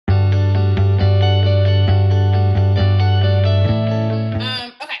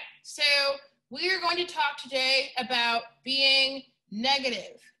talk today about being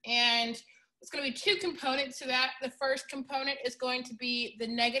negative. And it's going to be two components to that. The first component is going to be the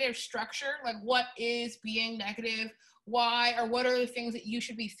negative structure, like what is being negative, why, or what are the things that you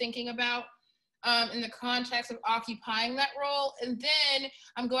should be thinking about in the context of occupying that role. And then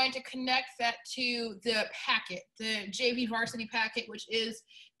I'm going to connect that to the packet, the JV varsity packet, which is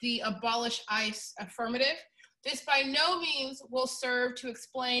the Abolish ICE affirmative. This by no means will serve to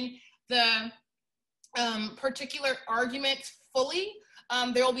explain the particular arguments fully.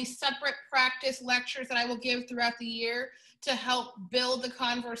 There will be separate practice lectures that I will give throughout the year to help build the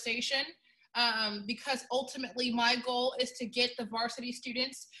conversation, because ultimately my goal is to get the varsity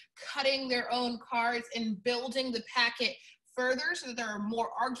students cutting their own cards and building the packet further so that there are more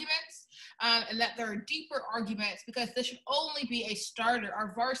arguments and that there are deeper arguments, because this should only be a starter.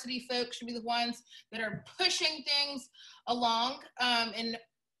 Our varsity folks should be the ones that are pushing things along, and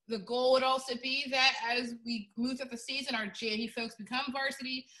the goal would also be that as we move through the season, our JV folks become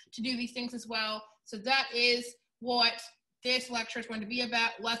varsity to do these things as well. So that is what this lecture is going to be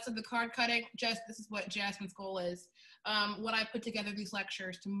about, less of the card cutting. Just this is what Jazmine's goal is when I put together these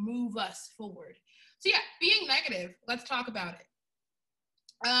lectures to move us forward. So yeah, being negative, let's talk about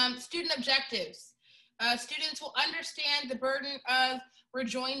it. Student objectives. Students will understand the burden of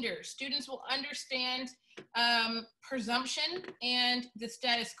rejoinder. Students will understand presumption and the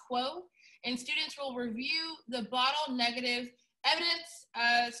status quo. And students will review the Baudl negative evidence.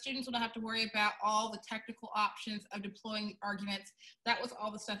 Students will not have to worry about all the technical options of deploying the arguments. That was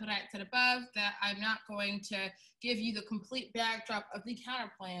all the stuff that I had said above, that I'm not going to give you the complete backdrop of the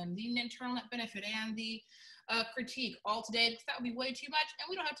counterplan, the internal net benefit, and the critique all today, because that would be way too much, and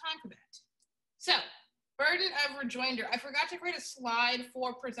we don't have time for that. So, burden of rejoinder. I forgot to create a slide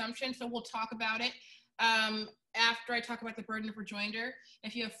for presumption, so we'll talk about it after I talk about the burden of rejoinder.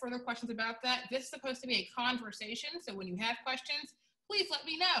 If you have further questions about that, this is supposed to be a conversation, so when you have questions, please let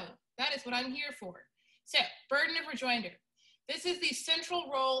me know. That is what I'm here for. So, burden of rejoinder. This is the central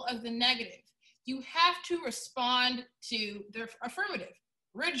role of the negative. You have to respond to the affirmative.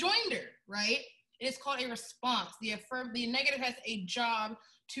 Rejoinder, right? It is called a response. The negative has a job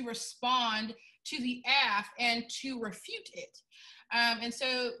to respond to the AF and to refute it. And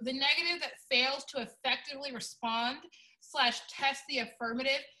so the negative that fails to effectively respond / test the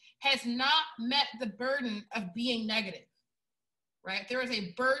affirmative has not met the burden of being negative, right? There is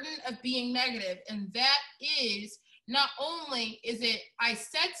a burden of being negative, and that is not only is it I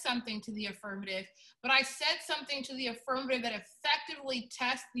said something to the affirmative, but I said something to the affirmative that effectively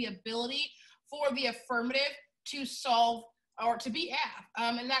tests the ability for the affirmative to solve or to be AF,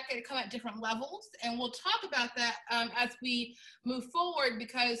 and that can come at different levels, and we'll talk about that as we move forward,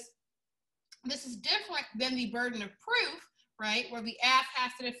 because this is different than the burden of proof, right, where the AF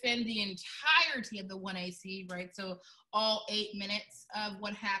has to defend the entirety of the 1AC, right, so all 8 minutes of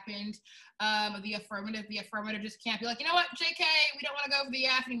what happened, the affirmative just can't be like, you know what, JK, we don't want to go for the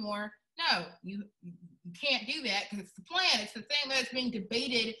AF anymore. No, you can't do that, because it's the plan, it's the thing that's being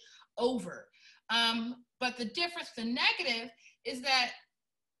debated over. But the difference with the negative is that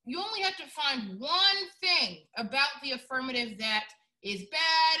you only have to find one thing about the affirmative that is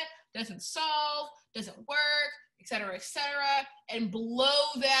bad, doesn't solve, doesn't work, et cetera, and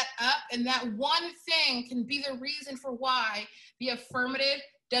blow that up. And that one thing can be the reason for why the affirmative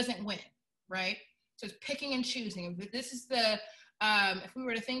doesn't win, right? So it's picking and choosing. This is the, if we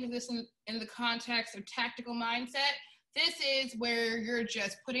were to think of this in the context of tactical mindset, this is where you're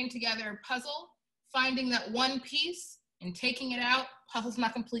just putting together a puzzle, finding that one piece and taking it out. Puzzle's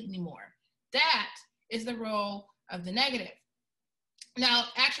not complete anymore. That is the role of the negative. Now,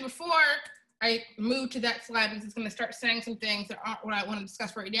 actually, before I move to that slide, because it's going to start saying some things that aren't what I want to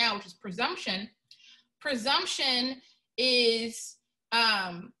discuss right now, which is presumption. Presumption is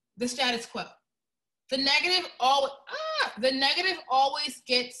the status quo. The negative always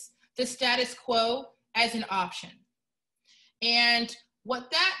gets the status quo as an option. And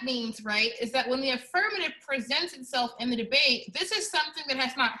what that means, right, is that when the affirmative presents itself in the debate, this is something that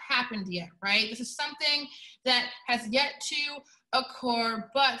has not happened yet, right? This is something that has yet to occur,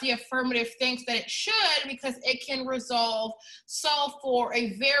 but the affirmative thinks that it should, because it can solve for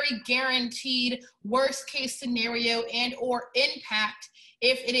a very guaranteed worst case scenario and or impact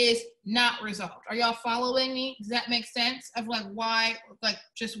if it is not resolved. Are y'all following me? Does that make sense of like why, like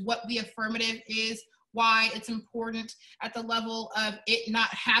just what the affirmative is, why it's important at the level of it not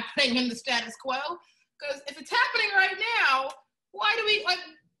happening in the status quo? Because if it's happening right now, why do we, like,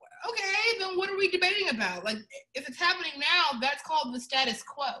 okay, then what are we debating about? Like, if it's happening now, that's called the status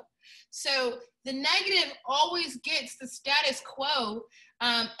quo. So the negative always gets the status quo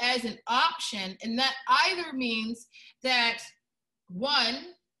as an option, and that either means that,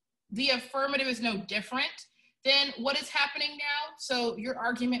 one, the affirmative is no different than what is happening now. So your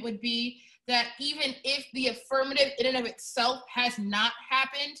argument would be that even if the affirmative in and of itself has not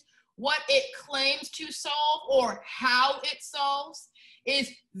happened, what it claims to solve or how it solves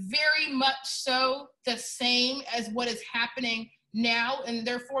is very much so the same as what is happening now, and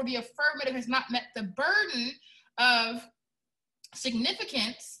therefore the affirmative has not met the burden of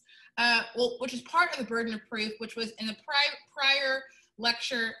significance, which is part of the burden of proof, which was in the prior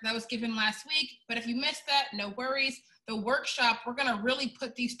lecture that was given last week. But if you missed that, no worries. The workshop, we're going to really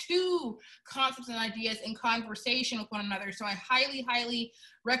put these two concepts and ideas in conversation with one another. So I highly, highly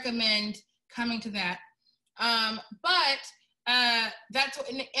recommend coming to that. That's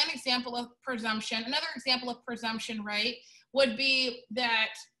an example of presumption. Another example of presumption, right, would be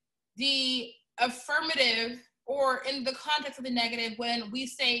that the affirmative, or in the context of the negative, when we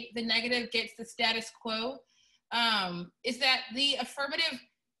say the negative gets the status quo, is that the affirmative,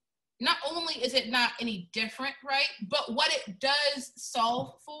 not only is it not any different, right, but what it does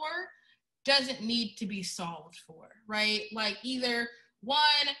solve for doesn't need to be solved for, right? Like, either one,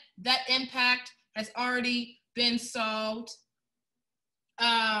 that impact has already been solved.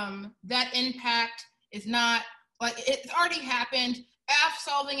 That impact is not, like, it's already happened.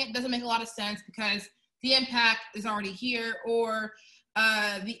 Solving it doesn't make a lot of sense because the impact is already here, or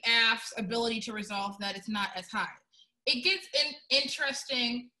the AF's ability to resolve that is not as high. It gets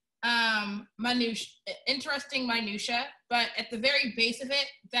interesting minutia, but at the very base of it,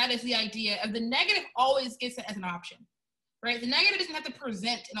 that is the idea of the negative always gets it as an option, right? The negative doesn't have to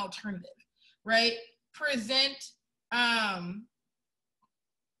present an alternative, right? Present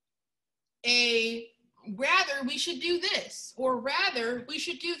rather we should do this, or rather we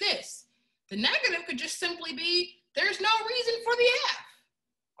should do this. The negative could just simply be, there's no reason for the AF,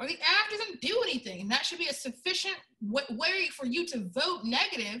 or the AF doesn't do anything, and that should be a sufficient way for you to vote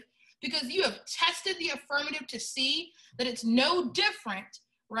negative, because you have tested the affirmative to see that it's no different,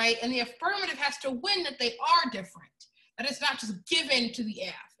 right? And the affirmative has to win that they are different, that it's not just given to the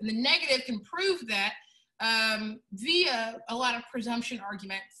AF. And the negative can prove that via a lot of presumption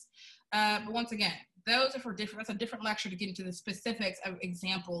arguments. But once again, those are for different, that's a different lecture to get into the specifics of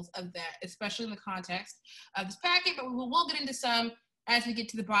examples of that, especially in the context of this packet, but we'll get into some as we get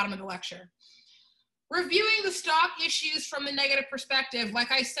to the bottom of the lecture. Reviewing the stock issues from the negative perspective,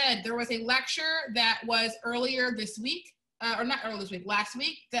 like I said, there was a lecture that was earlier this week, or not earlier this week, last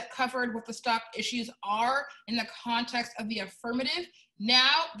week, that covered what the stock issues are in the context of the affirmative.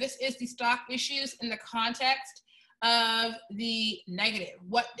 Now, this is the stock issues in the context of the negative.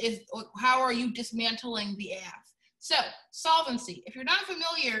 How are you dismantling the AF? So, solvency. If you're not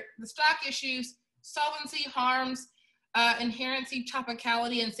familiar, the stock issues, solvency, harms, inherency,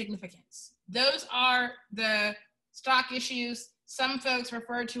 topicality, and significance. Those are the stock issues. Some folks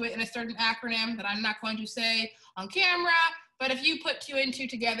refer to it in a certain acronym that I'm not going to say on camera, but if you put two and two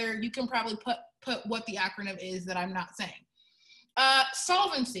together, you can probably put what the acronym is that I'm not saying.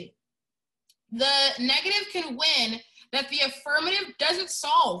 Solvency. The negative can win that the affirmative doesn't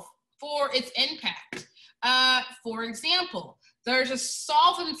solve for its impact. For example, there's a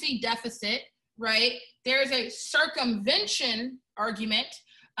solvency deficit, right? There's a circumvention argument.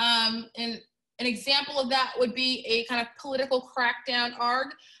 And an example of that would be a kind of political crackdown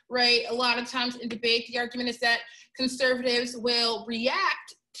arg, right? A lot of times in debate, the argument is that conservatives will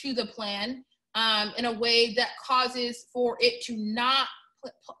react to the plan in a way that causes for it to not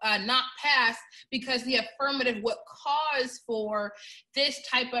pass, because the affirmative would cause for this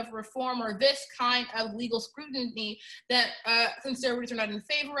type of reform or this kind of legal scrutiny that conservatives are not in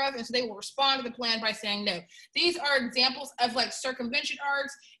favor of, and so they will respond to the plan by saying no. These are examples of like circumvention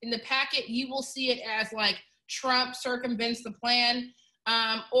args. In the packet, you will see it as like Trump circumvents the plan,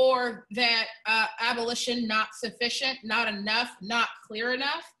 or that abolition not sufficient, not enough, not clear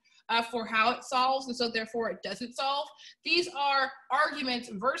enough for how it solves, and so therefore it doesn't solve. These are arguments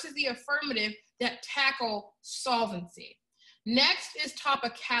versus the affirmative that tackle solvency. Next is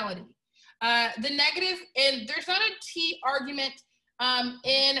topicality. The negative, and there's not a T argument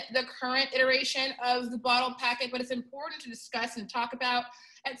in the current iteration of the Baudl packet, but it's important to discuss and talk about.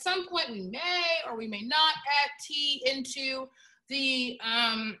 At some point we may or we may not add T into the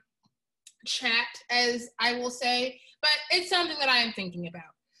chat, as I will say, but it's something that I am thinking about.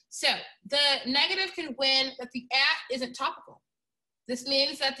 So the negative can win that the AF isn't topical. This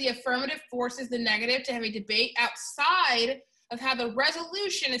means that the affirmative forces the negative to have a debate outside of how the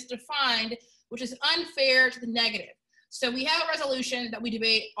resolution is defined, which is unfair to the negative. So we have a resolution that we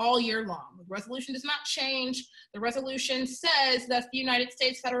debate all year long. The resolution does not change. The resolution says that the United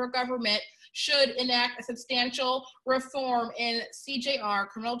States federal government should enact a substantial reform in CJR,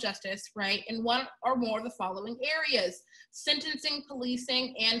 criminal justice, right, in one or more of the following areas: sentencing,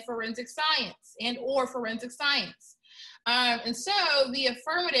 policing, and forensic science, and/or forensic science. And so the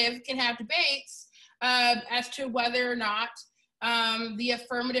affirmative can have debates as to whether or not the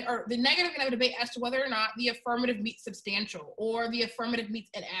affirmative, or the negative can have a debate as to whether or not the affirmative meets substantial, or the affirmative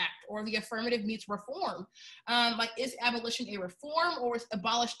meets enact, or the affirmative meets reform. Like, is abolition a reform, or is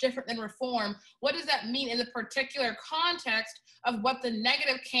abolish different than reform? What does that mean in the particular context of what the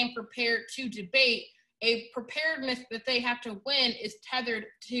negative came prepared to debate? A preparedness that they have to win is tethered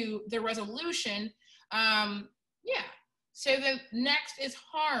to the resolution. Yeah. So the next is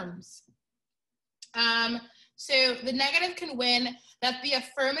harms. So the negative can win that the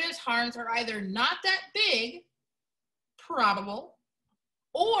affirmative's harms are either not that big, probable,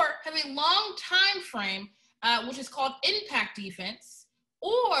 or have a long time frame, which is called impact defense,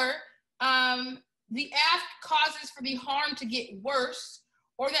 or the act causes for the harm to get worse,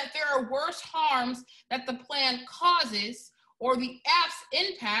 or that there are worse harms that the plan causes, or the act's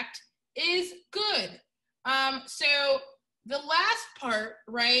impact is good. So the last part,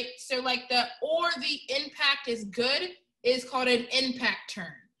 right? So like the or the impact is good is called an impact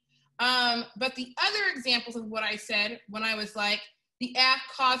term. But the other examples of what I said when I was like, the act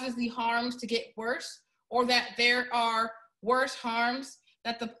causes the harms to get worse, or that there are worse harms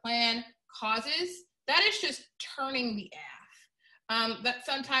that the plan causes, that is just turning the aff. That's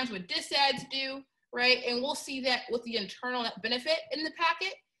sometimes what disads do, right? And we'll see that with the internal net benefit in the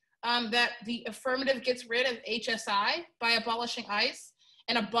packet. That the affirmative gets rid of HSI by abolishing ICE,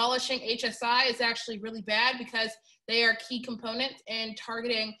 and abolishing HSI is actually really bad because they are key components in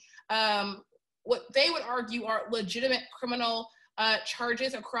targeting what they would argue are legitimate criminal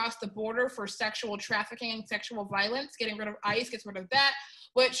charges across the border for sexual trafficking and sexual violence. Getting rid of ICE gets rid of that,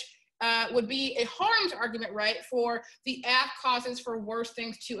 which would be a harms argument, right, for the act causes for worse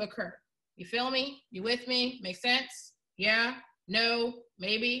things to occur. You feel me? You with me? Make sense? Yeah? No?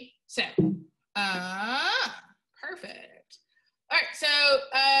 Maybe? So, perfect. All right, so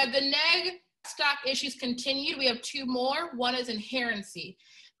the neg stock issues continued. We have two more. One is inherency.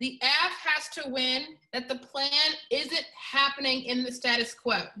 The F has to win that the plan isn't happening in the status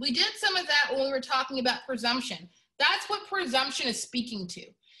quo. We did some of that when we were talking about presumption. That's what presumption is speaking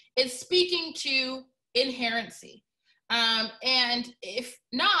to. It's speaking to inherency. And if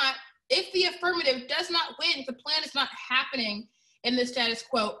not, if the affirmative does not win, if the plan is not happening in the status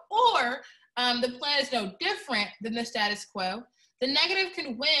quo, or the plan is no different than the status quo, the negative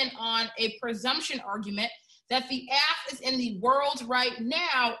can win on a presumption argument that the aft is in the world right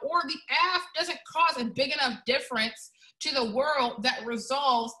now, or the aft doesn't cause a big enough difference to the world that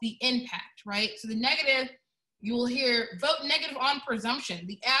resolves the impact, right? So the negative, you will hear vote negative on presumption.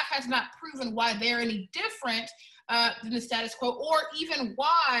 The aft has not proven why they're any different than the status quo, or even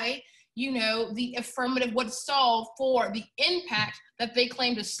why, you know, the affirmative would solve for the impact that they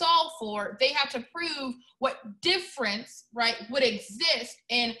claim to solve for. They have to prove what difference, right, would exist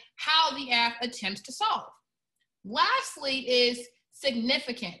in how the aft attempts to solve. Lastly is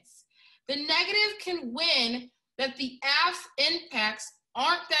significance. The negative can win that the aft's impacts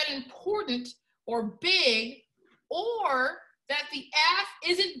aren't that important or big, or that the aft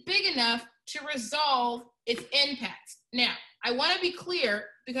isn't big enough to resolve its impacts. Now, I want to be clear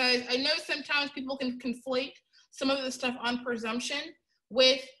because I know sometimes people can conflate some of the stuff on presumption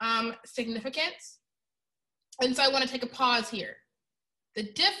with significance. And so I want to take a pause here. The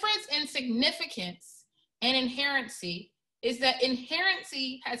difference in significance and inherency is that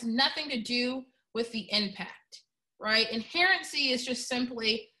inherency has nothing to do with the impact, right? Inherency is just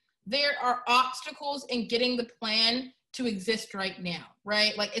simply there are obstacles in getting the plan to exist right now,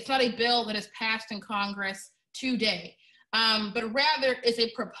 right? Like it's not a bill that is passed in Congress today, but rather is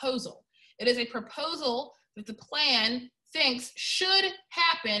a proposal. It is a proposal that the plan thinks should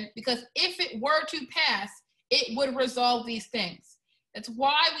happen because if it were to pass, it would resolve these things. That's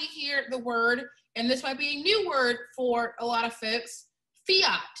why we hear the word, and this might be a new word for a lot of folks,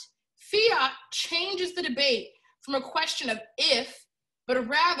 fiat. Fiat changes the debate from a question of if, but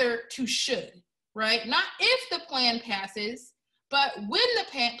rather to should, right? Not if the plan passes, but when the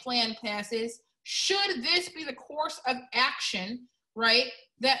plan passes, should this be the course of action, right,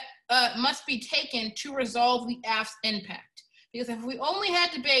 that must be taken to resolve the aft's impact? Because if we only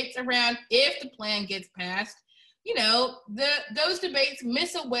had debates around if the plan gets passed, you know, those debates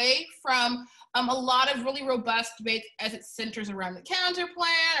miss away from a lot of really robust debates as it centers around the counter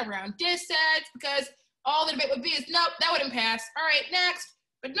plan, around dissets, because all the debate would be is, nope, that wouldn't pass. All right, next.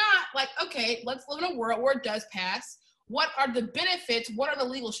 But not like, okay, let's live in a world where it does pass. What are the benefits? What are the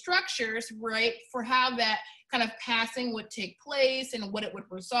legal structures, right, for how that kind of passing would take place and what it would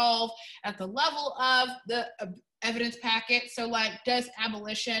resolve at the level of the evidence packet? So like, does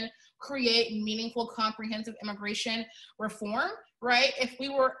abolition create meaningful, comprehensive immigration reform, right? If we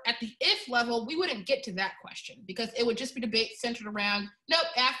were at the if level, we wouldn't get to that question because it would just be debate centered around, nope,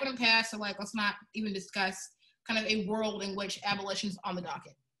 AF wouldn't pass, so like, let's not even discuss kind of a world in which abolition is on the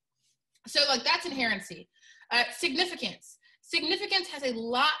docket. So like, that's inherency. Significance. Significance has a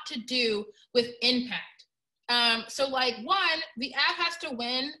lot to do with impact. So like, one, the AF has to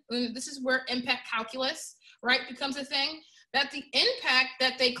win, and this is where impact calculus, right, becomes a thing, that the impact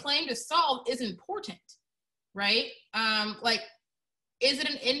that they claim to solve is important, right? Like, is it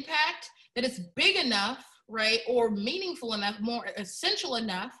an impact that is big enough, right, or meaningful enough, more essential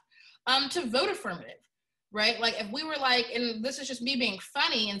enough to vote affirmative, right? Like, if we were like, and this is just me being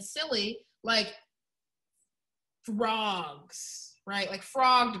funny and silly, like frogs, right? Like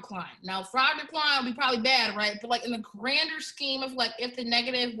frog decline. Now, frog decline would be probably bad, right? But like in the grander scheme of like, if the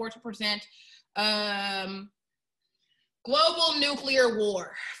negative were to present global nuclear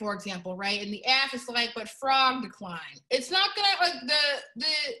war, for example, right? And the AF is like, but frog decline. It's not gonna, like,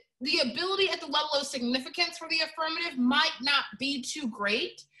 the ability at the level of significance for the affirmative might not be too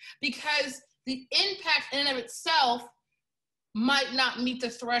great because the impact in and of itself might not meet the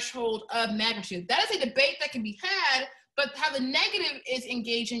threshold of magnitude. That is a debate that can be had, but how the negative is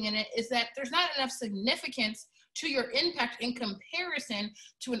engaging in it is that there's not enough significance to your impact in comparison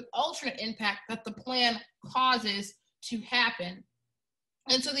to an alternate impact that the plan causes to happen.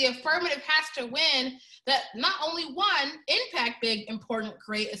 And so the affirmative has to win that not only one, impact big, important,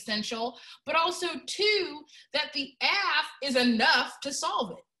 great, essential, but also two, that the AF is enough to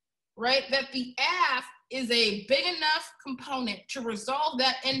solve it, right? That the AF is a big enough component to resolve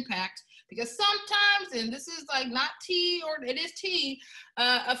that impact, because sometimes, and this is like not tea or it is tea,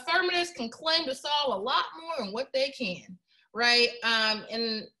 affirmatives can claim to solve a lot more than what they can, right?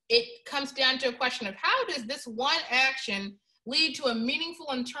 And it comes down to a question of how does this one action lead to a meaningful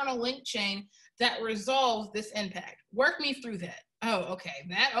internal link chain that resolves this impact? Work me through that. Oh, okay,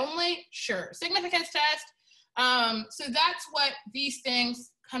 that only? Sure. Significance test. So that's what these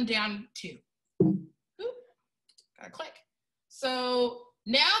things come down to. Gotta click. So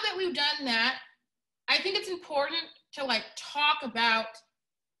now that we've done that, I think it's important to like talk about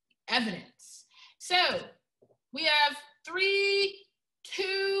evidence. So we have 3,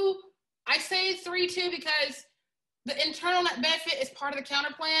 2, I say 3, 2 because the internal net benefit is part of the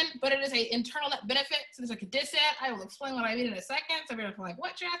counter plan, but it is an internal net benefit. So there's like a disset. I will explain what I mean in a second. So if you're like,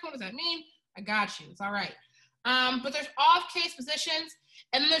 what, Jazmine, what does that mean? I got you, it's all right. But there's off case positions,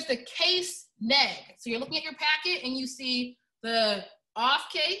 and then there's the case neg. So you're looking at your packet and you see the off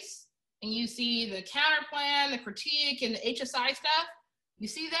case, and you see the counter plan, the critique, and the HSI stuff. You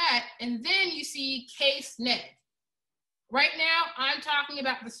see that, and then you see case neg. Right now, I'm talking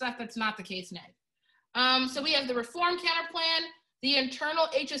about the stuff that's not the case neg. So we have the reform counter plan, the internal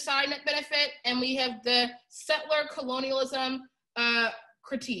HSI net benefit, and we have the settler colonialism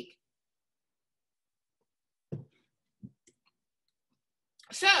critique.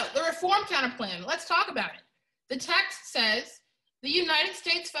 So the reform counter plan, let's talk about it. The text says, the United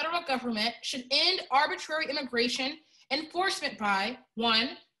States federal government should end arbitrary immigration enforcement by 1,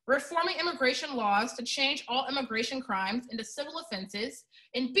 reforming immigration laws to change all immigration crimes into civil offenses,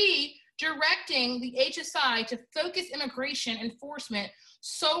 and B, directing the HSI to focus immigration enforcement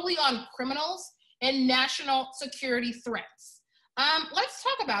solely on criminals and national security threats. Let's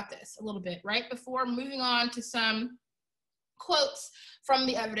talk about this a little bit, right? Before moving on to some quotes from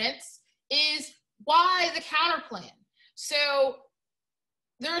the evidence, is why the counter plan? So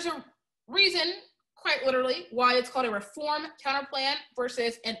there's a reason, quite literally, why it's called a reform counter plan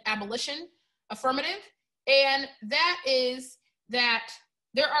versus an abolition affirmative. And that is that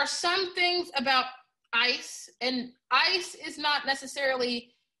there are some things about ICE, and ICE is not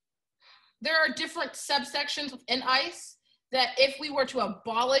necessarily, there are different subsections within ICE that if we were to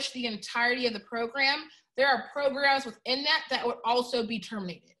abolish the entirety of the program, there are programs within that would also be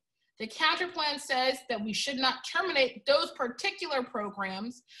terminated. The counter plan says that we should not terminate those particular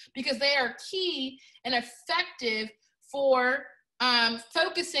programs because they are key and effective for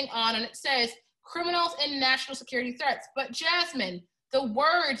focusing on, and it says, criminals and national security threats. But Jazmine, the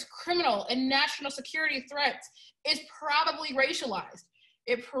words criminal and national security threats is probably racialized.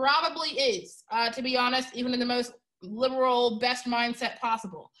 It probably is, to be honest, even in the most liberal best mindset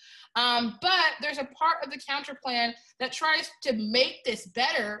possible. But there's a part of the counter plan that tries to make this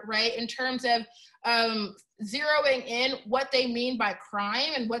better, right, in terms of zeroing in what they mean by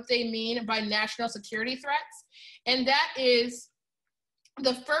crime and what they mean by national security threats. And that is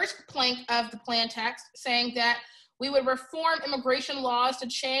the first plank of the plan text, saying that we would reform immigration laws to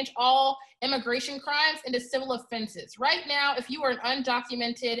change all immigration crimes into civil offenses. Right now, if you are an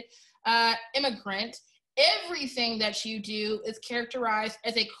undocumented immigrant, everything that you do is characterized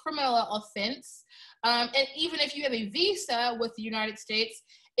as a criminal offense. And even if you have a visa with the United States,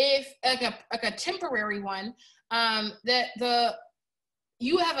 if like a temporary one,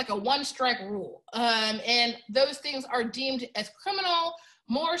 you have like a one strike rule. And those things are deemed as criminal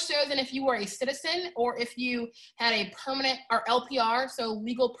more so than if you were a citizen or if you had a permanent or LPR, so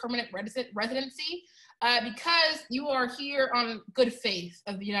legal permanent residency, because you are here on good faith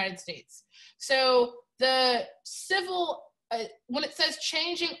of the United States. So the civil, when it says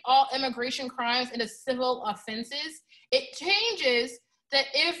changing all immigration crimes into civil offenses, it changes that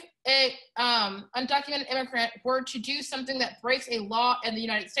if a undocumented immigrant were to do something that breaks a law in the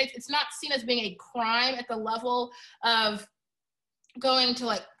United States, it's not seen as being a crime at the level of going to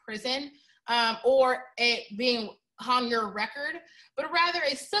like prison or it being on your record, but rather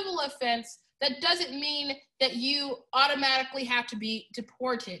a civil offense that doesn't mean that you automatically have to be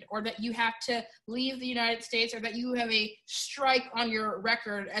deported or that you have to leave the United States or that you have a strike on your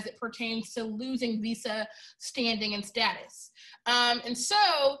record as it pertains to losing visa standing and status. And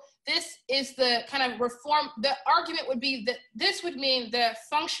so this is the kind of reform. The argument would be that this would mean the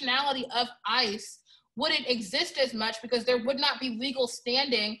functionality of ICE wouldn't exist as much because there would not be legal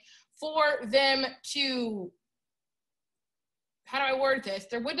standing for them to, how do I word this?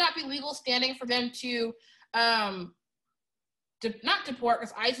 There would not be legal standing for them to not deport,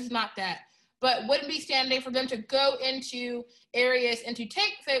 because ICE is not that, but wouldn't be standing for them to go into areas and to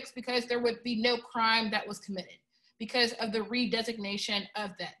take folks because there would be no crime that was committed because of the redesignation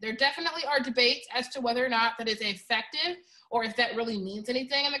of that. There definitely are debates as to whether or not that is effective or if that really means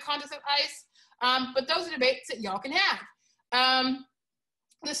anything in the context of ICE. But those are debates that y'all can have.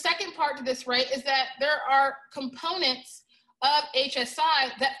 The second part to this, right, is that there are components of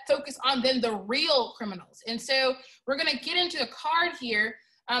HSI that focus on then the real criminals. And so we're gonna get into a card here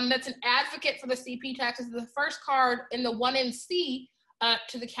that's an advocate for the CP taxes, the first card in the 1NC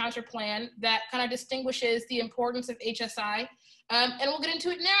to the counter plan that kind of distinguishes the importance of HSI. And we'll get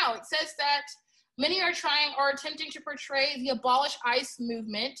into it now. It says that many are attempting to portray the Abolish ICE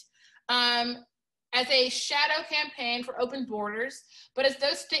movement as a shadow campaign for open borders, but as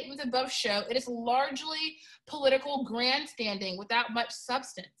those statements above show, it is largely political grandstanding without much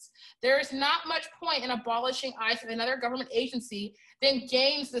substance. There is not much point in abolishing ICE if another government agency then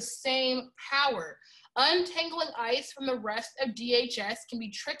gains the same power. Untangling ICE from the rest of DHS can be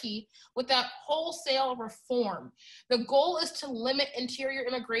tricky without wholesale reform. The goal is to limit interior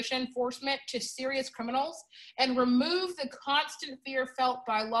immigration enforcement to serious criminals and remove the constant fear felt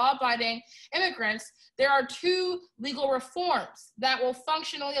by law-abiding immigrants. There are two legal reforms that will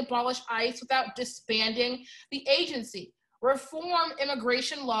functionally abolish ICE without disbanding the agency. Reform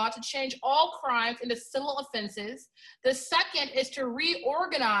immigration law to change all crimes into civil offenses. The second is to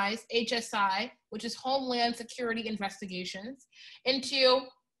reorganize HSI, which is Homeland Security Investigations, into,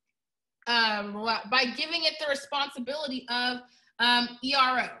 by giving it the responsibility of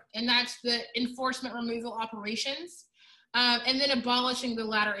ERO, and that's the Enforcement Removal Operations, and then abolishing the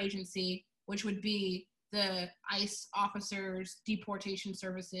latter agency, which would be the ICE officers, deportation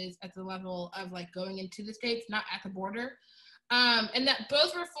services at the level of like going into the states, not at the border. And that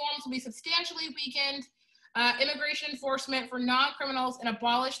both reforms will be substantially weakened, immigration enforcement for non-criminals, and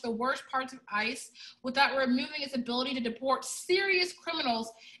abolish the worst parts of ICE without removing its ability to deport serious criminals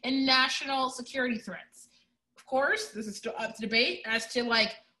and national security threats. Of course, this is still up to debate as to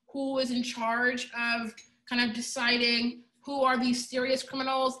like who is in charge of kind of deciding who are these serious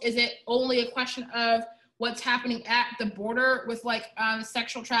criminals. Is it only a question of what's happening at the border with like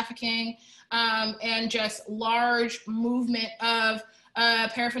sexual trafficking and just large movement of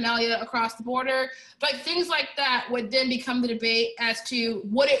paraphernalia across the border? But things like that would then become the debate as to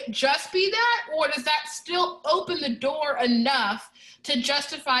would it just be that, or does that still open the door enough to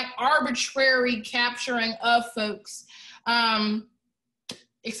justify arbitrary capturing of folks,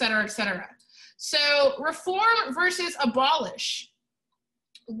 et cetera, et cetera. So reform versus abolish.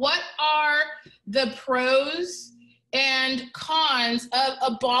 What are the pros and cons of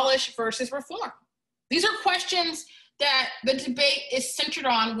abolish versus reform? These are questions that the debate is centered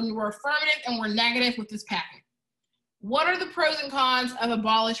on when we're affirmative and we're negative with this packet. What are the pros and cons of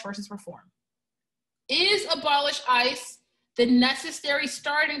abolish versus reform? Is abolish ICE the necessary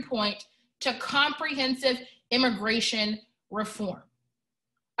starting point to comprehensive immigration reform?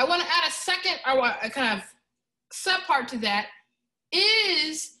 I want to add a second, or a kind of subpart to that.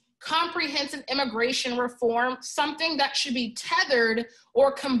 Is comprehensive immigration reform something that should be tethered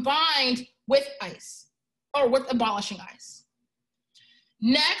or combined with ICE or with abolishing ICE?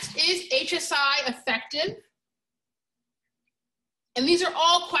 Next, is HSI effective? And these are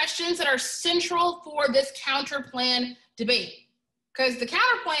all questions that are central for this counterplan debate, because the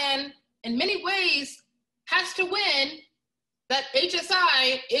counterplan in many ways has to win that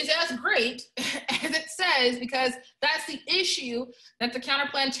HSI is as great as it says, because that's the issue that the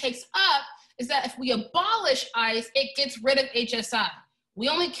counterplan takes up, is that if we abolish ICE, it gets rid of HSI. We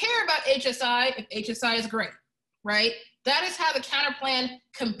only care about HSI if HSI is great, right? That is how the counterplan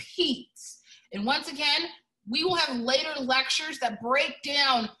competes. And once again, we will have later lectures that break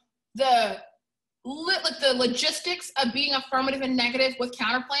down the logistics of being affirmative and negative with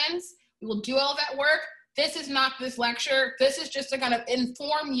counterplans. We will do all that work. This is not this lecture. This is just to kind of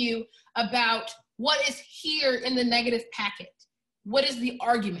inform you about what is here in the negative packet. What is the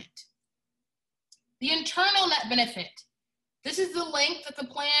argument? The internal net benefit. This is the length that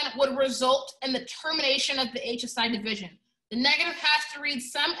the plan would result in the termination of the HSI division. The negative has to read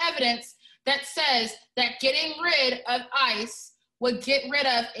some evidence that says that getting rid of ICE would get rid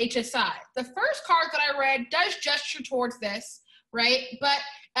of HSI. The first card that I read does gesture towards this, right? But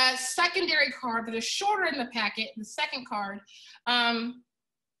a secondary card that is shorter in the packet, the second card,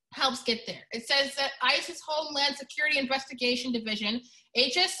 helps get there. It says that ICE's Homeland Security Investigation Division,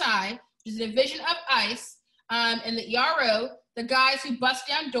 HSI, which is a division of ICE, and the ERO, the guys who bust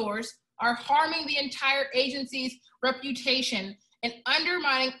down doors, are harming the entire agency's reputation and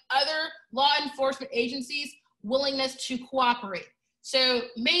undermining other law enforcement agencies' willingness to cooperate. So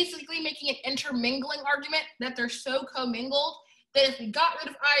basically making an intermingling argument that they're so commingled that if we got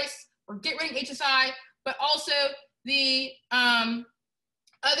rid of ICE or get rid of HSI, but also the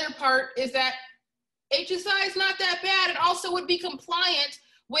other part is that HSI is not that bad and also would be compliant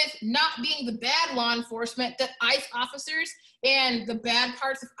with not being the bad law enforcement that ICE officers and the bad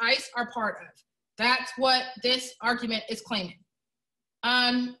parts of ICE are part of. That's what this argument is claiming.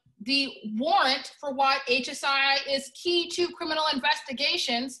 The warrant for why HSI is key to criminal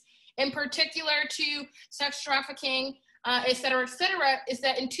investigations, in particular to sex trafficking, et cetera, is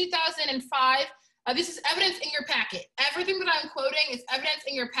that in 2005, this is evidence in your packet. Everything that I'm quoting is evidence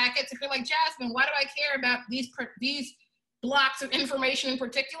in your packets. If you're like, Jazmine, why do I care about these blocks of information in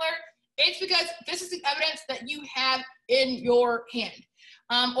particular? It's because this is the evidence that you have in your hand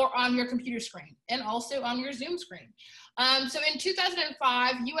or on your computer screen and also on your Zoom screen. So in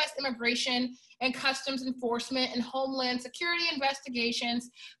 2005, U.S. Immigration and Customs Enforcement and Homeland Security Investigations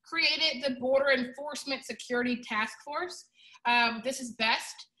created the Border Enforcement Security Task Force. This is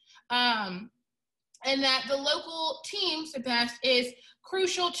BEST. And that the local teams, the BEST, is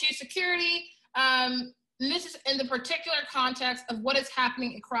crucial to security. And this is in the particular context of what is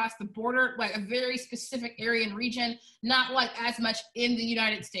happening across the border, like a very specific area and region, not like as much in the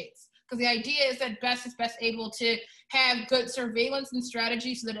United States. Because the idea is that BEST is best able to have good surveillance and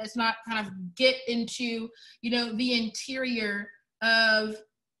strategy so that it's not kind of get into, you know, the interior of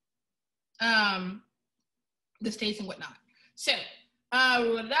the states and whatnot. So I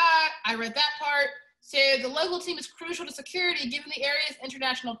read that part. So the local team is crucial to security given the area's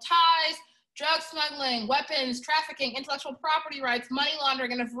international ties, drug smuggling, weapons, trafficking, intellectual property rights, money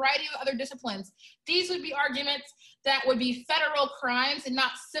laundering, and a variety of other disciplines. These would be arguments that would be federal crimes and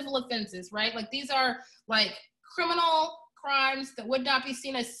not civil offenses, right? Like these are like criminal crimes that would not be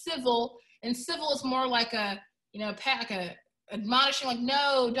seen as civil, and civil is more like a, you know, like a admonishing, like,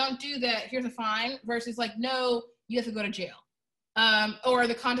 no, don't do that, here's a fine, versus like, no, you have to go to jail. Or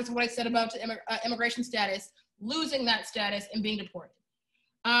the context of what I said about immigration status, losing that status and being deported.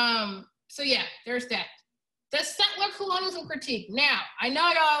 So yeah, there's that. The settler colonialism critique. Now, I know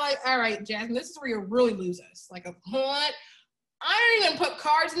y'all like, all right, Jazmine, this is where you really lose us. Like, what? I don't even put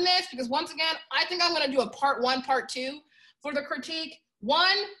cards in this because once again, I think I'm going to do a part 1, part 2 for the critique. 1,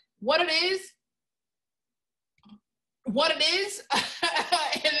 what it is, and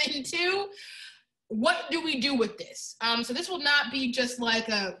then 2, what do we do with this? So this will not be just like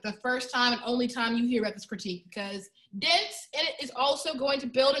the first time and only time you hear about this critique, because dense in it is also going to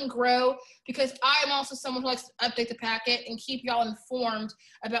build and grow, because I am also someone who likes to update the packet and keep y'all informed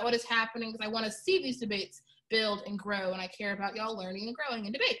about what is happening, because I want to see these debates build and grow, and I care about y'all learning and growing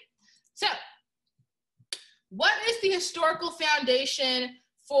in debate. So what is the historical foundation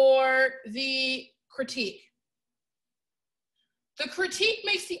for the critique? The critique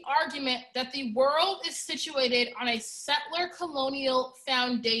makes the argument that the world is situated on a settler colonial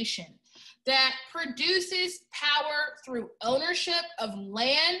foundation that produces power through ownership of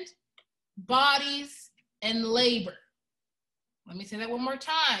land, bodies, and labor. Let me say that one more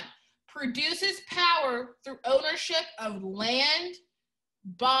time. Produces power through ownership of land,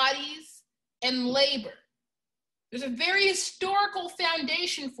 bodies, and labor. There's a very historical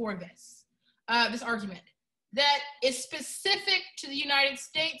foundation for this argument that is specific to the United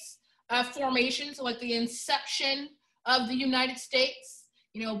States formation, so like the inception of the United States,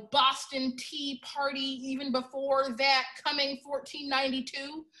 you know, Boston Tea Party, even before that, coming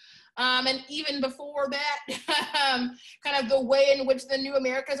 1492, and even before that, kind of the way in which the new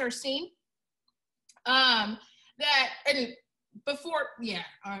Americas are seen.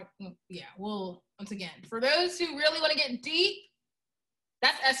 Well, once again, for those who really want to get deep,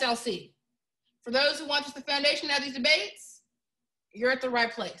 that's SLC. For those who want just the foundation to have these debates, you're at the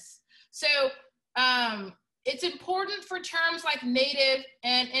right place. So it's important for terms like Native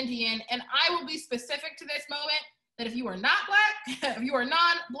and Indian, and I will be specific to this moment, that if you are not Black, if you are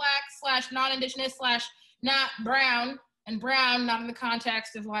non-Black / non-Indigenous / not brown, and brown not in the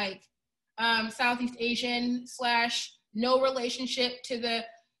context of like Southeast Asian / no relationship to the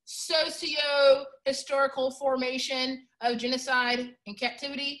socio-historical formation of genocide and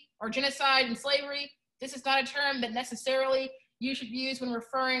captivity, or genocide and slavery. This is not a term that necessarily you should use when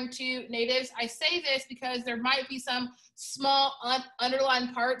referring to natives. I say this because there might be some small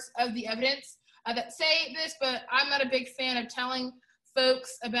underlying parts of the evidence that say this, but I'm not a big fan of telling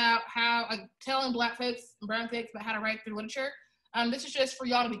folks about how, telling Black folks and brown folks about how to write their literature. This is just for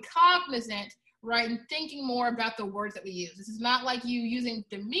y'all to be cognizant, right, and thinking more about the words that we use. This is not like you using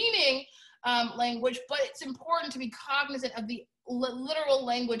demeaning language, but it's important to be cognizant of the literal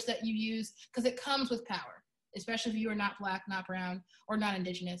language that you use, because it comes with power, especially if you are not Black, not brown, or not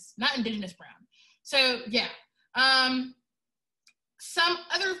indigenous brown. So yeah, some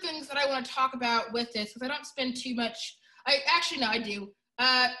other things that I want to talk about with this, because I don't spend too much, I do,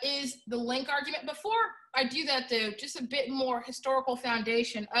 is the link argument. Before I do that though, just a bit more historical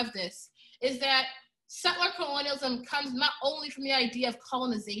foundation of this is that settler colonialism comes not only from the idea of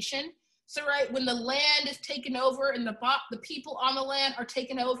colonization. So, right, when the land is taken over and the people on the land are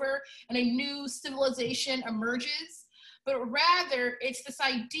taken over and a new civilization emerges, but rather it's this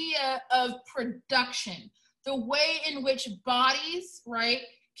idea of production, the way in which bodies, right,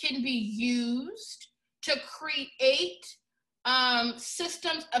 can be used to create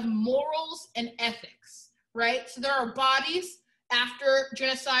systems of morals and ethics, right? So there are bodies after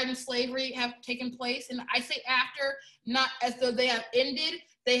genocide and slavery have taken place, and I say after, not as though they have ended.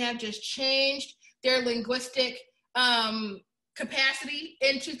 They have just changed their linguistic capacity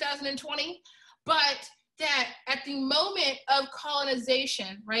in 2020, but that at the moment of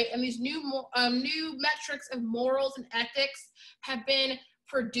colonization, right, and these new metrics of morals and ethics have been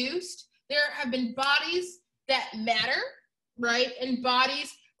produced, there have been bodies that matter, right, and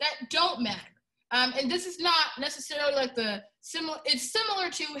bodies that don't matter. And this is not necessarily like it's similar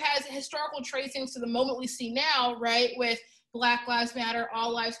to, has historical tracings to the moment we see now, right, with Black Lives Matter,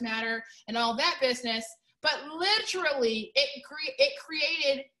 All Lives Matter, and all that business. But literally, it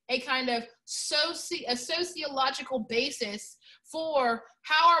created a kind of sociological basis for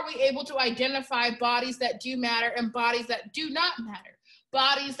how are we able to identify bodies that do matter and bodies that do not matter.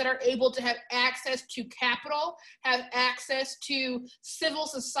 Bodies that are able to have access to capital, have access to civil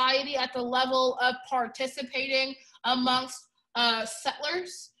society at the level of participating amongst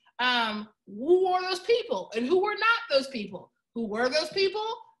settlers. Who were those people and who were not those people? Who were those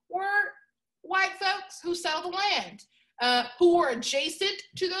people? Were white folks who settled the land, who were adjacent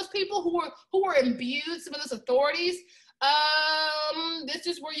to those people, who were imbued some of those authorities. This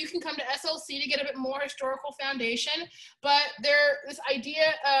is where you can come to SLC to get a bit more historical foundation, but this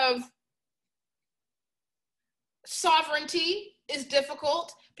idea of sovereignty is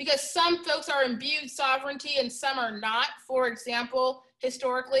difficult because some folks are imbued sovereignty and some are not. For example,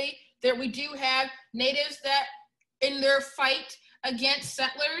 historically, we do have natives that in their fight against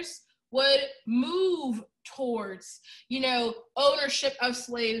settlers would move towards, ownership of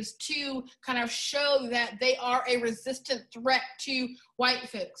slaves to kind of show that they are a resistant threat to white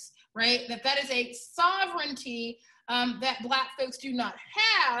folks, right? That is a sovereignty that Black folks do not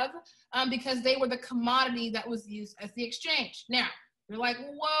have because they were the commodity that was used as the exchange. Now, you're like,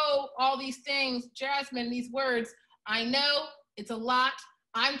 whoa, all these things, Jazmine, these words, I know it's a lot.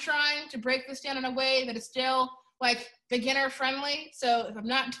 I'm trying to break this down in a way that is still like beginner friendly. So if I'm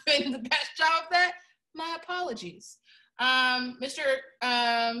not doing the best job of that, my apologies. Mr.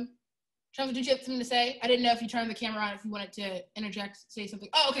 Chelsea, did you have something to say? I didn't know if you turned the camera on, if you wanted to interject, say something.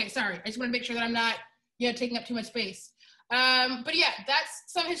 Oh, okay, sorry. I just want to make sure that I'm not, taking up too much space. But yeah, that's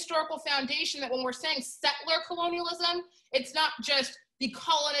some historical foundation that when we're saying settler colonialism, it's not just the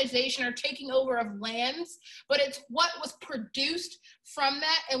colonization or taking over of lands, but it's what was produced from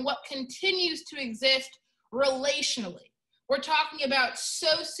that and what continues to exist relationally. We're talking about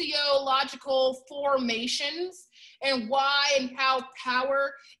sociological formations and why and how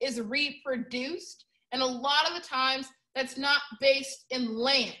power is reproduced. And a lot of the times that's not based in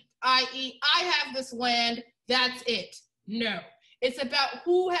land, i.e., I have this land, that's it. No, it's about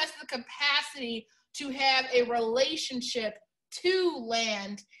who has the capacity to have a relationship to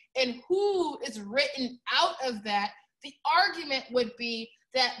land and who is written out of that. The argument would be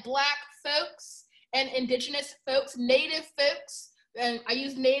that Black folks and indigenous folks, native folks, and I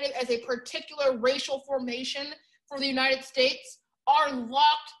use native as a particular racial formation for the United States, are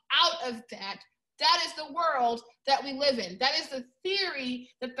locked out of that. That is the world that we live in. That is the theory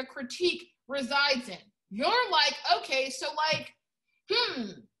that the critique resides in. You're like, okay, so like,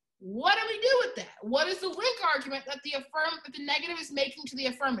 what do we do with that? What is the link argument that the negative is making to the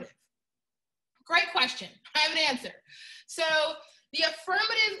affirmative? Great question. I have an answer. So the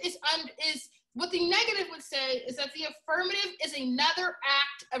affirmative is what the negative would say is that the affirmative is another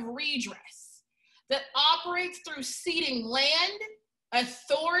act of redress that operates through ceding land,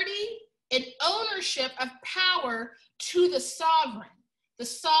 authority, and ownership of power to the sovereign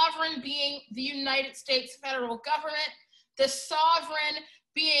being the United States federal government, the sovereign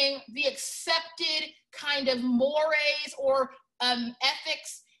being the accepted kind of mores or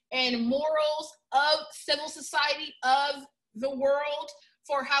ethics and morals of civil society of the world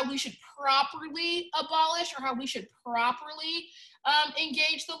for how we should properly abolish or how we should properly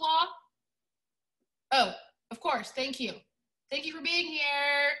engage the law. Oh, of course, thank you. Thank you for being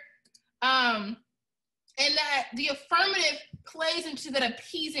here. And that the affirmative plays into that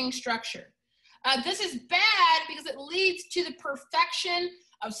appeasing structure. This is bad because it leads to the perfection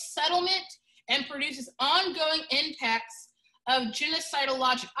of settlement and produces ongoing impacts of genocidal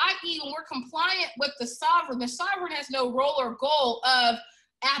logic, i.e. when we're compliant with the sovereign has no role or goal of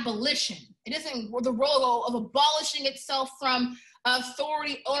abolition. It isn't the role of abolishing itself from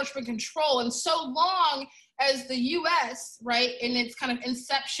authority, ownership, and control. And so long as the US, right, in its kind of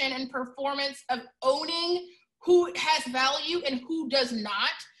inception and performance of owning who has value and who does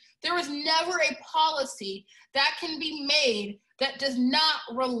not, there was never a policy that can be made that does not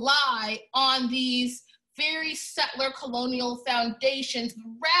rely on these very settler colonial foundations,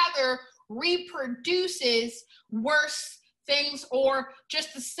 rather reproduces worse things or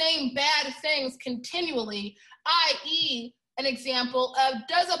just the same bad things continually, i.e. an example of,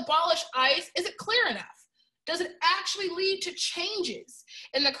 does abolish ICE, is it clear enough? Does it actually lead to changes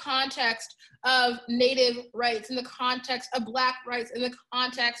in the context of Native rights, in the context of Black rights, in the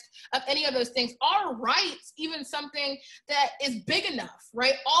context of any of those things? Are rights even something that is big enough,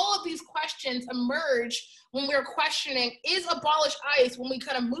 right? All of these questions emerge when we're questioning, is abolish ICE, when we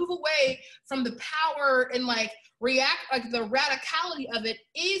kind of move away from the power and the radicality of it,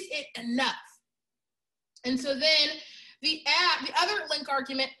 is it enough? And so then the other link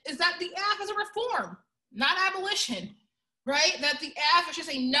argument is that the AF is a reform, not abolition, right? That the AF is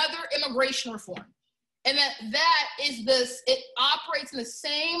just another immigration reform. And that is this, it operates in the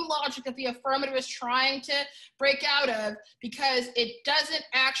same logic that the affirmative is trying to break out of, because it doesn't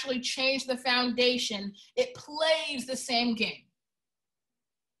actually change the foundation. It plays the same game.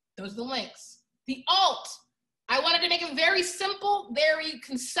 Those are the links. The alt, I wanted to make it very simple, very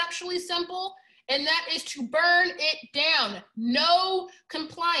conceptually simple, and that is to burn it down. No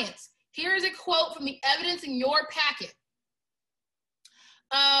compliance. Here's a quote from the evidence in your packet.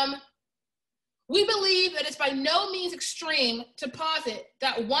 We believe that it's by no means extreme to posit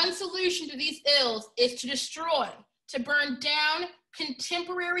that one solution to these ills is to destroy, to burn down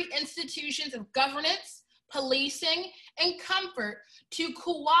contemporary institutions of governance, policing, and comfort, to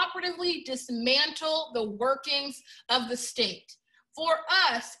cooperatively dismantle the workings of the state. For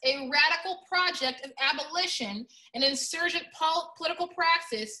us, a radical project of abolition and insurgent political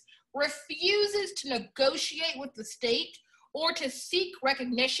praxis refuses to negotiate with the state or to seek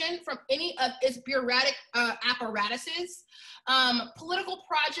recognition from any of its bureaucratic apparatuses. Political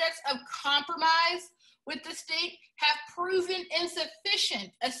projects of compromise with the state have proven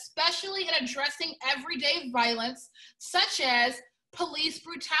insufficient, especially in addressing everyday violence, such as police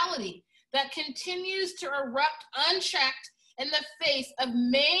brutality, that continues to erupt unchecked in the face of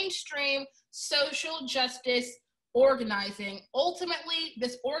mainstream social justice organizing. Ultimately,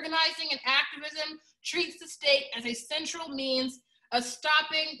 this organizing and activism treats the state as a central means of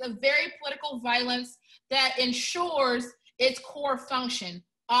stopping the very political violence that ensures its core function,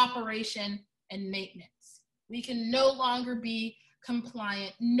 operation, and maintenance. We can no longer be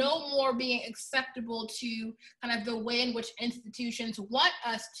compliant, no more being acceptable to kind of the way in which institutions want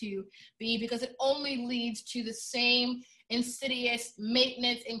us to be, because it only leads to the same insidious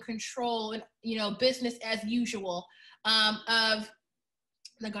maintenance and control and, you know, business as usual of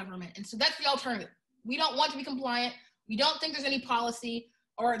the government. And so that's the alternative. We don't want to be compliant. We don't think there's any policy,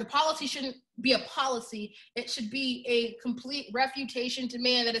 or the policy shouldn't be a policy. It should be a complete refutation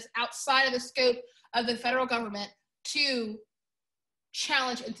demand that is outside of the scope of the federal government to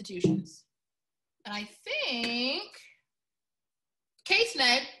challenge institutions. And I think case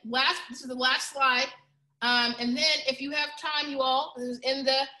neg, this is the last slide. And then if you have time, you all, this is in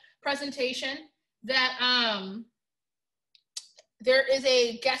the presentation, that there is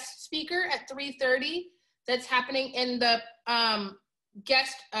a guest speaker at 3:30 that's happening in the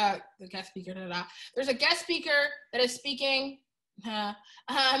guest speaker, there's a guest speaker that is speaking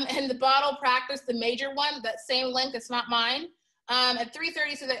in the Baudl practice, the major one, that same link, it's not mine, at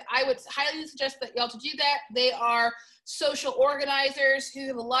 3:30, so that I would highly suggest that y'all to do that. They are social organizers who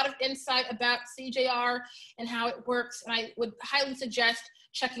have a lot of insight about CJR and how it works, and I would highly suggest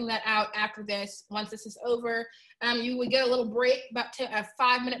checking that out after this. Once this is over, you would get a little break, about a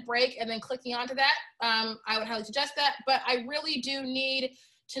 5-minute break, and then clicking onto that. I would highly suggest that, but I really do need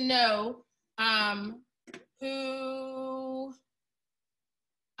to know who,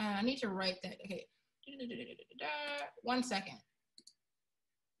 I need to write that, okay. 1 second.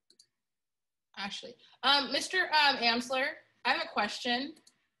 Actually, Mr. Amsler, I have a question.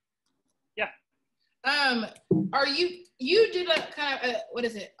 Yeah. Are you did a kind of what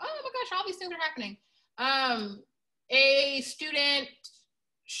is it? Oh my gosh, all these things are happening. A student,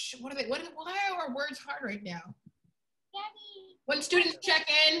 why are our words hard right now? Daddy. When students check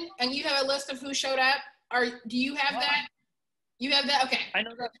in and you have a list of who showed up, do you have that? You have that? Okay. I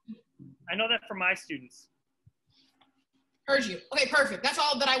know that from my students. Heard you. Okay, perfect. That's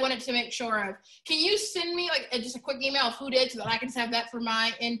all that I wanted to make sure of. Can you send me like just a quick email of who did, so that I can just have that for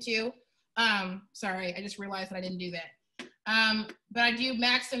my end too? Sorry, I just realized that I didn't do that. But I do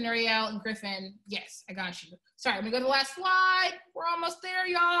Max and Nuriel and Griffin. Yes, I got you. Sorry, I'm gonna go to the last slide. We're almost there,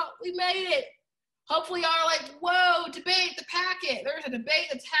 y'all. We made it. Hopefully y'all are like, whoa, debate the packet. There's a debate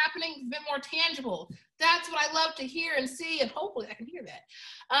that's happening, it's a bit more tangible. That's what I love to hear and see, and hopefully I can hear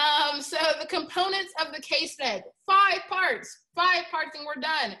that. So the components of the case neg, 5 parts, and we're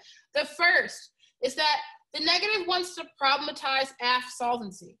done. The first is that the negative wants to problematize AF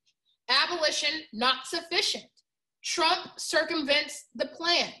solvency. Abolition, not sufficient. Trump circumvents the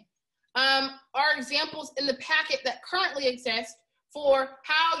plan. Are examples in the packet that currently exist for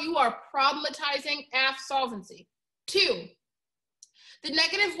how you are problematizing AF solvency. 2, the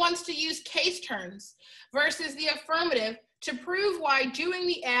negative wants to use case terms versus the affirmative to prove why doing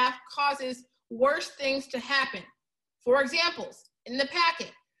the AF causes worse things to happen. For examples, in the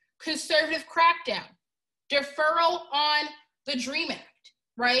packet, conservative crackdown, deferral on the DREAM Act,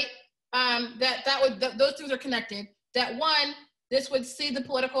 right? Those things are connected. That 1, this would see the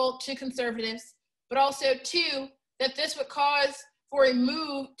political to conservatives, but also 2, that this would cause for a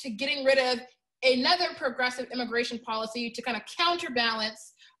move to getting rid of another progressive immigration policy to kind of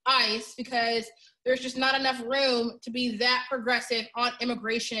counterbalance ICE, because there's just not enough room to be that progressive on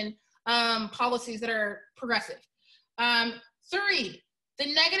immigration policies that are progressive. 3,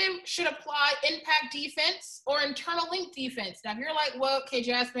 the negative should apply impact defense or internal link defense. Now, if you're like, well, okay,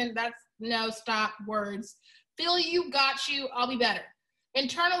 Jazmine, stop words. Phil, you got you, I'll be better.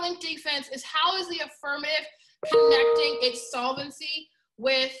 Internal link defense is how is the affirmative connecting its solvency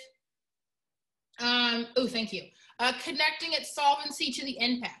with, connecting its solvency to the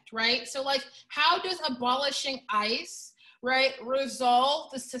impact, right? So like, how does abolishing ICE, right,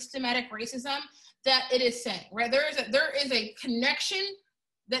 resolve the systematic racism that it is saying, right? There is a connection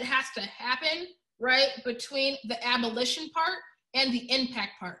that has to happen, right, between the abolition part and the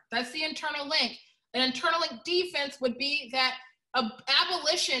impact part. That's the internal link. An internal link defense would be that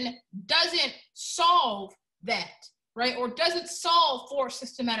abolition doesn't solve that, right? Or doesn't solve for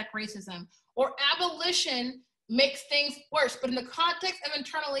systematic racism, or abolition makes things worse. But in the context of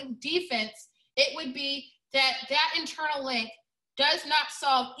internal link defense, it would be that that internal link does not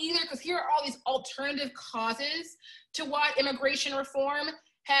solve either, because here are all these alternative causes to why immigration reform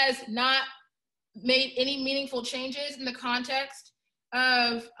has not made any meaningful changes in the context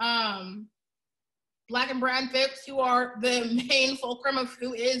of Black and brown folks, who are the main fulcrum of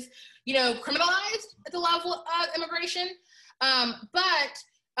who is, criminalized at the level of immigration. But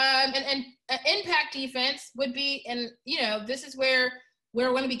And impact defense would be, and this is where we're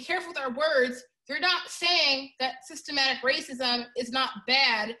going to be careful with our words. You're not saying that systematic racism is not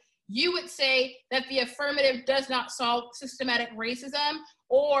bad. You would say that the affirmative does not solve systematic racism,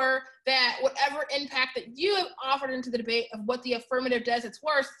 or that whatever impact that you have offered into the debate of what the affirmative does, it's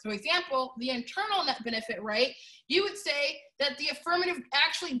worse. So, for example, the internal net benefit, right? You would say that the affirmative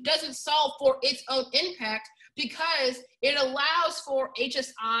actually doesn't solve for its own impact because it allows for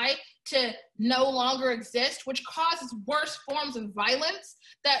HSI to no longer exist, which causes worse forms of violence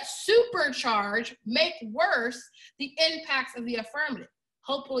that supercharge, make worse the impacts of the affirmative.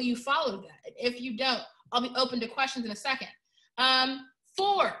 Hopefully you followed that. If you don't, I'll be open to questions in a second.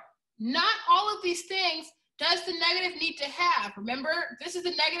 4, not all of these things does the negative need to have. Remember, this is the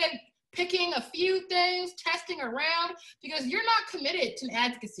negative picking a few things, testing around, because you're not committed to an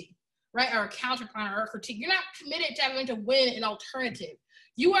advocacy, right? Or a counterpoint or a critique. You're not committed to having to win an alternative.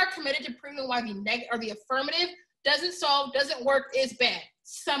 You are committed to proving why the affirmative doesn't solve, doesn't work, is bad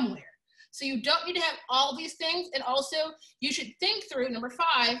somewhere. So you don't need to have all these things. And also you should think through, number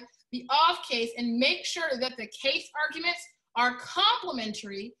 5, the off case, and make sure that the case arguments are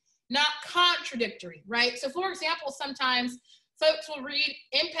complementary, not contradictory, right? So for example, sometimes folks will read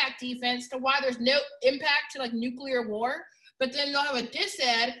impact defense to why there's no impact to like nuclear war, but then they'll have a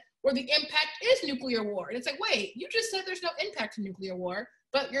dis-ed where the impact is nuclear war. And it's like, wait, you just said there's no impact to nuclear war,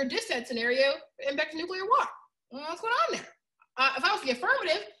 but your dis-ed scenario, impact to nuclear war. Well, what's going on there? If I was the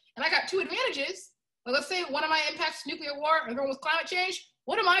affirmative and I got 2 advantages, like let's say one of my impacts nuclear war and everyone with climate change,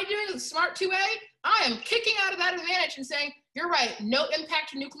 what am I doing as a smart 2A? I am kicking out of that advantage and saying, you're right, no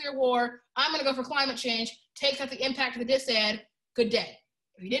impact to nuclear war. I'm gonna go for climate change, takes out the impact of the dis-ed, good day.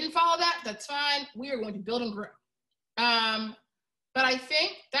 If you didn't follow that, that's fine. We are going to build and grow. But I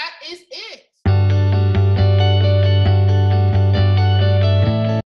think that is it.